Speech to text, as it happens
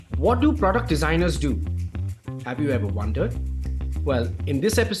What do product designers do? Have you ever wondered? Well, in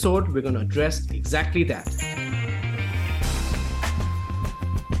this episode, we're going to address exactly that.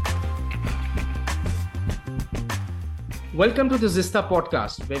 Welcome to the Zista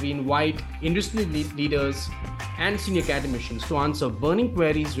Podcast, where we invite industry leaders and senior academicians to answer burning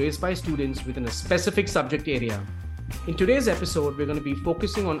queries raised by students within a specific subject area. In today's episode, we're going to be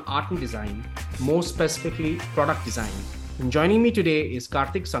focusing on art and design, more specifically product design. And joining me today is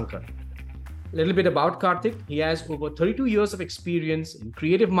Kartik Sankar. A little bit about Kartik. He has over 32 years of experience in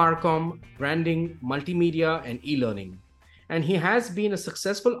creative marcom, branding, multimedia, and e-learning. And he has been a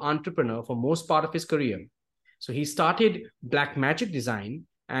successful entrepreneur for most part of his career. So he started Black Magic Design,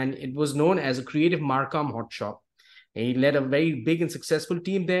 and it was known as a creative marcom hot shop. And he led a very big and successful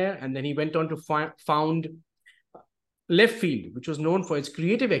team there. And then he went on to found Left Field, which was known for its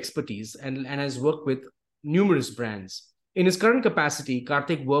creative expertise and has worked with numerous brands. In his current capacity,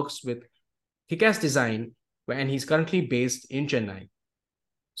 Kartik works with KICKASS Design, and he's currently based in Chennai.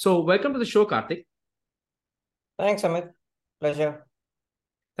 So welcome to the show, Kartik. Thanks, Amit. Pleasure.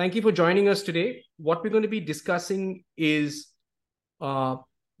 Thank you for joining us today. What we're going to be discussing is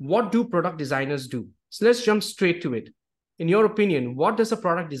what do product designers do? So let's jump straight to it. In your opinion, what does a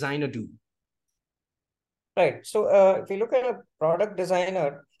product designer do? Right. So if you look at a product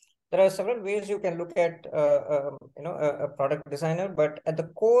designer, there are several ways you can look at a product designer, but at the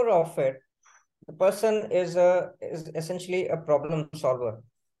core of it, the person is essentially a problem solver.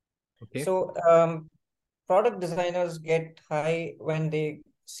 Okay. So product designers get high when they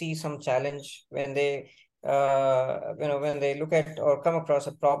see some challenge, when they when they look at or come across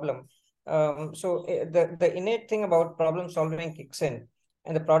a problem. So the innate thing about problem solving kicks in,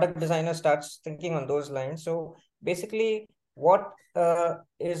 and the product designer starts thinking on those lines. So basically, what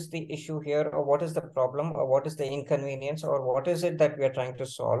is the issue here, or what is the problem, or what is the inconvenience, or what is it that we are trying to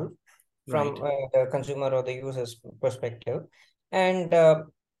solve from the consumer or the user's perspective? And the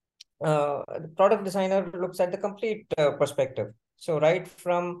product designer looks at the complete perspective. So right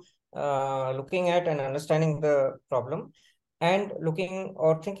from looking at and understanding the problem, and looking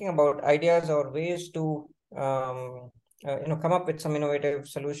or thinking about ideas or ways to come up with some innovative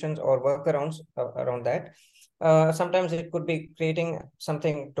solutions or workarounds around that. Sometimes it could be creating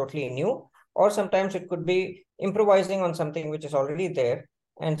something totally new, or sometimes it could be improvising on something which is already there.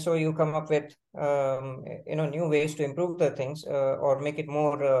 And so you come up with new ways to improve the things or make it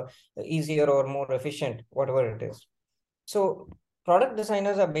more easier or more efficient, whatever it is. So product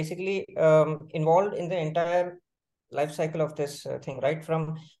designers are basically involved in the entire life cycle of this thing, right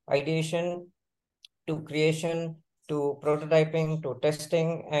from ideation to creation to prototyping to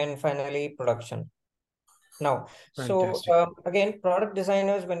testing and finally production. Now, Fantastic. so again, product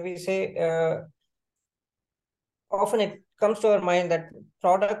designers, when we say, often it comes to our mind that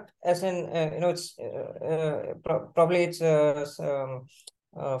product, as in probably it's a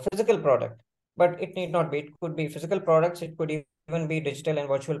physical product, but it need not be. It could be physical products. It could even be digital and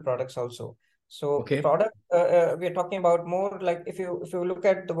virtual products also. So product, we're talking about more like if you look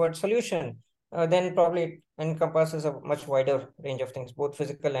at the word solution, then probably it encompasses a much wider range of things, both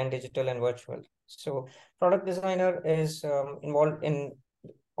physical and digital and virtual. So product designer is involved in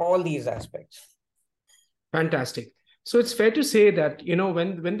all these aspects. Fantastic. So it's fair to say that,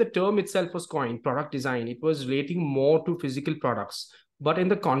 when the term itself was coined, product design, it was relating more to physical products. But in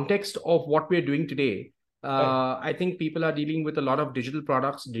the context of what we're doing today, I think people are dealing with a lot of digital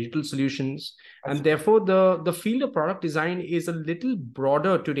products, digital solutions, and therefore the field of product design is a little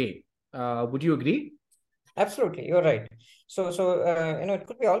broader today. Would you agree? Absolutely, you're right. So it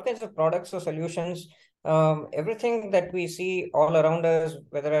could be all kinds of products or solutions. Everything that we see all around us,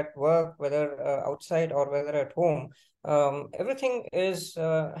 whether at work, whether outside, or whether at home, everything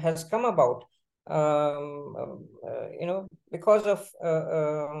has come about because of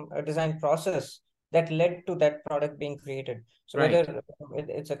a design process that led to that product being created. So whether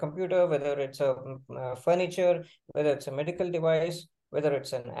it's a computer, whether it's a furniture, whether it's a medical device, whether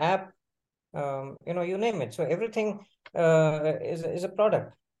it's an app, you name it. So everything is a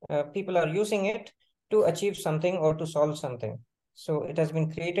product. People are using it to achieve something or to solve something. So it has been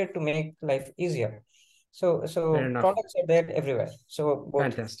created to make life easier. So products are there everywhere. So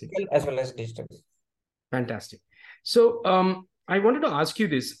both physical as well as digital. Fantastic. So I wanted to ask you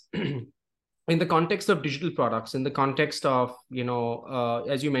this. In the context of digital products, in the context of,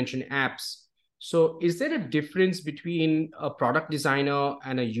 as you mentioned, apps. So is there a difference between a product designer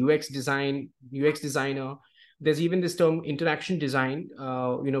and a UX designer? There's even this term interaction design,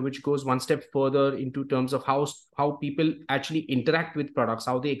 which goes one step further into terms of how people actually interact with products,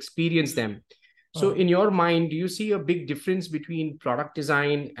 how they experience them. So in your mind, do you see a big difference between product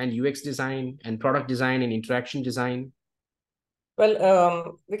design and UX design, and product design and interaction design?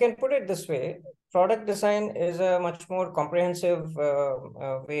 Well, we can put it this way. Product design is a much more comprehensive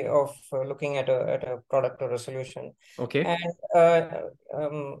way of looking at a product or a solution. Okay.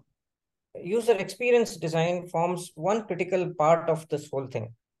 And user experience design forms one critical part of this whole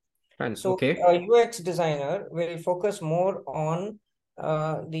thing. Fine. So Okay. a UX designer will focus more on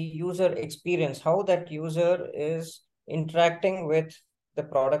the user experience, how that user is interacting with the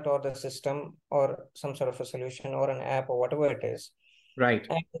product or the system or some sort of a solution or an app or whatever it is. Right.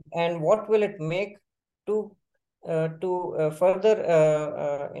 And what will it make to further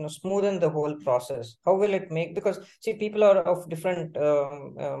smoothen the whole process? How will it make, because see, people are of different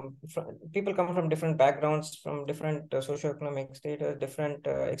people come from different backgrounds, from different socioeconomic status, different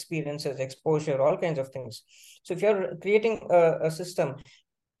experiences, exposure, all kinds of things. So if you're creating a system,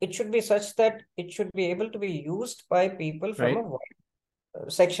 it should be such that it should be able to be used by people from a Right.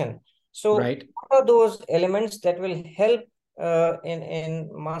 wide section. So Right. what are those elements that will help in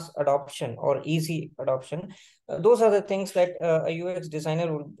mass adoption or easy adoption? Those are the things that a UX designer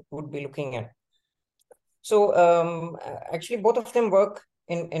would be looking at. So actually, both of them work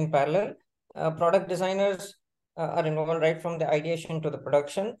in parallel. Product designers are involved right from the ideation to the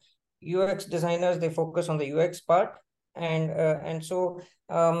production. UX designers, they focus on the UX part, and so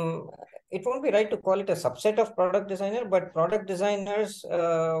it won't be right to call it a subset of product designer, but product designers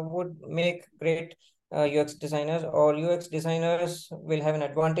would make great UX designers, or UX designers will have an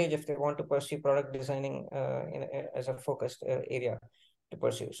advantage if they want to pursue product designing as a focused area to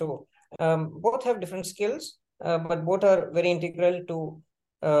pursue. So both have different skills, but both are very integral to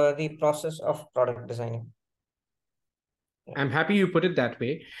the process of product designing. I'm happy you put it that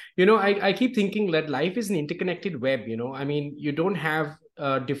way. I keep thinking that life is an interconnected web. I mean, you don't have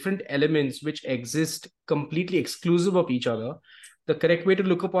different elements which exist completely exclusive of each other. The correct way to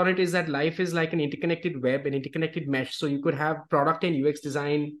look upon it is that life is like an interconnected web, an interconnected mesh. So you could have product and UX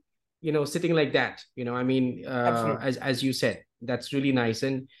design, sitting like that. I mean, as you said, that's really nice.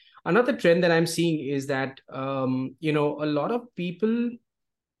 And another trend that I'm seeing is that, a lot of people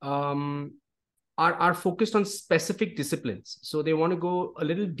are focused on specific disciplines. So they want to go a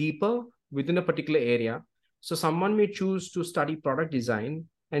little deeper within a particular area. So someone may choose to study product design,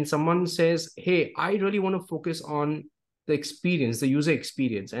 and someone says, hey, I really want to focus on the experience, the user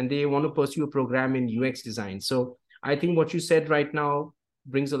experience, and they want to pursue a program in UX design. So I think what you said right now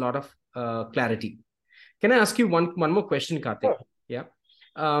brings a lot of clarity. Can I ask you one more question, Kartik? Sure. Yeah.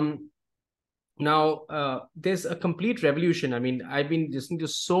 Now, there's a complete revolution. I mean, I've been listening to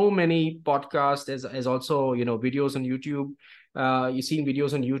so many podcasts, as also, videos on YouTube. You've seen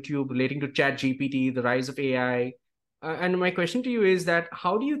videos on YouTube relating to Chat GPT, the rise of AI. And my question to you is that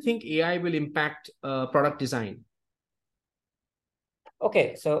how do you think AI will impact product design?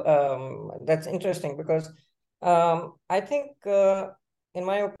 Okay, so that's interesting because I think, in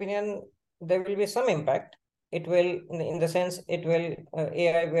my opinion, there will be some impact. It will, in the sense,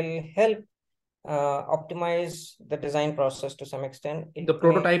 AI will help optimize the design process to some extent. The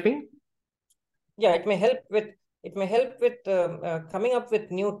prototyping? It may help with coming up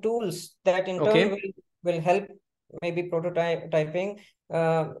with new tools that in turn will help maybe prototyping.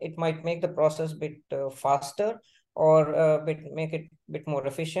 It might make the process bit faster, or make it bit more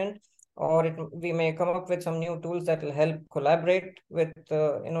efficient, or we may come up with some new tools that will help collaborate with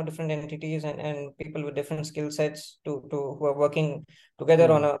different entities and people with different skill sets who are working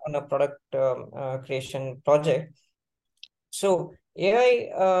together on a product creation project. So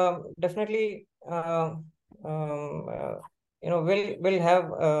AI definitely will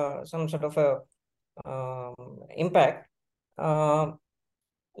have some sort of a impact.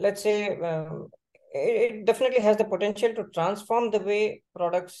 Let's say it definitely has the potential to transform the way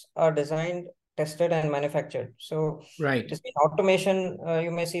products are designed, tested, and manufactured. So right, just in automation, you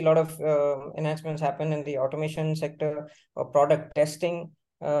may see a lot of enhancements happen in the automation sector or product testing,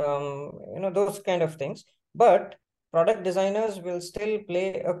 those kind of things. But product designers will still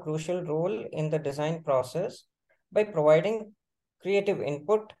play a crucial role in the design process by providing creative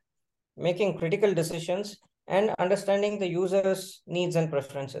input, making critical decisions, and understanding the user's needs and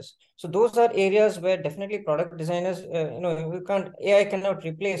preferences. So those are areas where definitely product designers, AI cannot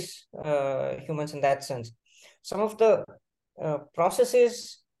replace humans in that sense. Some of the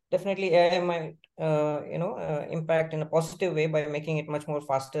processes, definitely AI might, impact in a positive way by making it much more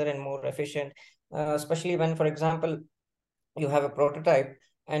faster and more efficient, especially when, for example, you have a prototype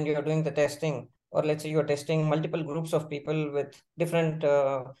and you're doing the testing, or let's say you're testing multiple groups of people with different,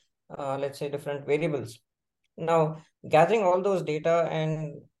 let's say, different variables. Now, gathering all those data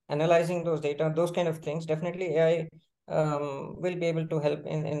analyzing those data, those kind of things, definitely AI will be able to help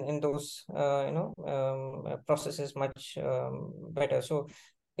in those processes much better. So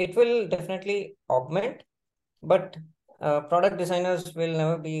it will definitely augment, but product designers will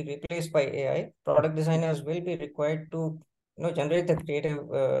never be replaced by AI. Product designers will be required to generate the creative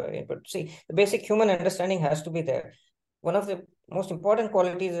input. See, the basic human understanding has to be there. One of the most important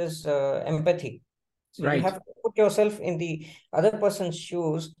qualities is empathy. So you Right. have to put yourself in the other person's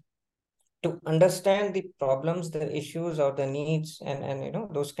shoes to understand the problems, the issues, or the needs, and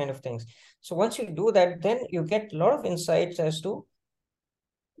those kind of things. So once you do that, then you get a lot of insights as to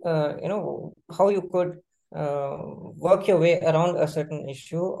how you could work your way around a certain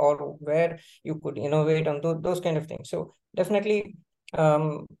issue, or where you could innovate on those kind of things. So definitely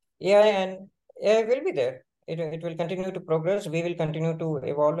AI will be there. It will continue to progress. We will continue to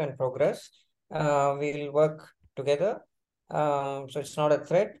evolve and progress. We'll work together. So it's not a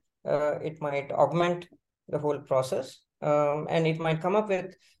threat. It might augment the whole process, and it might come up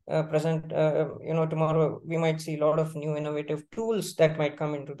with tomorrow we might see a lot of new innovative tools that might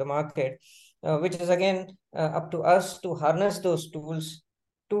come into the market, which is again up to us to harness those tools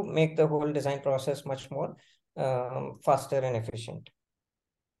to make the whole design process much more faster and efficient.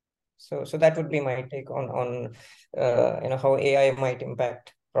 So that would be my take on how AI might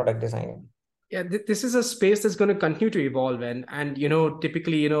impact product design. Yeah, this is a space that's going to continue to evolve, and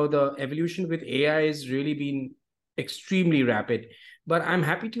typically the evolution with AI has really been extremely rapid. But I'm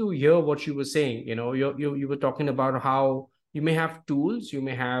happy to hear what you were saying. You were talking about how you may have tools, you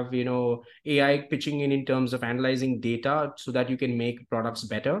may have AI pitching in terms of analyzing data so that you can make products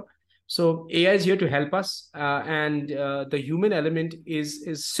better. So AI is here to help us, and the human element is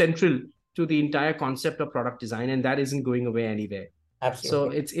central to the entire concept of product design, and that isn't going away anywhere. So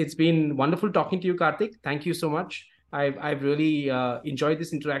Absolutely. it's been wonderful talking to you, Kartik. Thank you so much. I've really enjoyed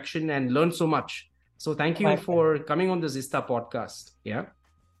this interaction and learned so much. So thank you My pleasure. for coming on the Zista podcast. Yeah.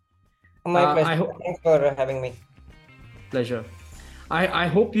 My pleasure. I hope Thanks for having me. Pleasure. I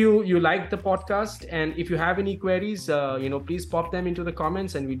hope you like the podcast, and if you have any queries, please pop them into the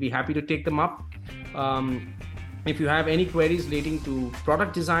comments, and we'd be happy to take them up. If you have any queries relating to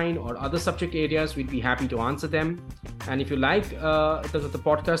product design or other subject areas, we'd be happy to answer them. And if you like the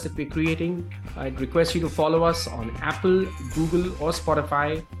podcast that we're creating, I'd request you to follow us on Apple, Google, or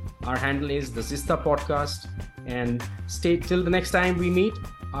Spotify. Our handle is the Zista Podcast. And stay till the next time we meet.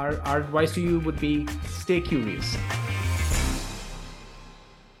 Our advice to you would be stay curious.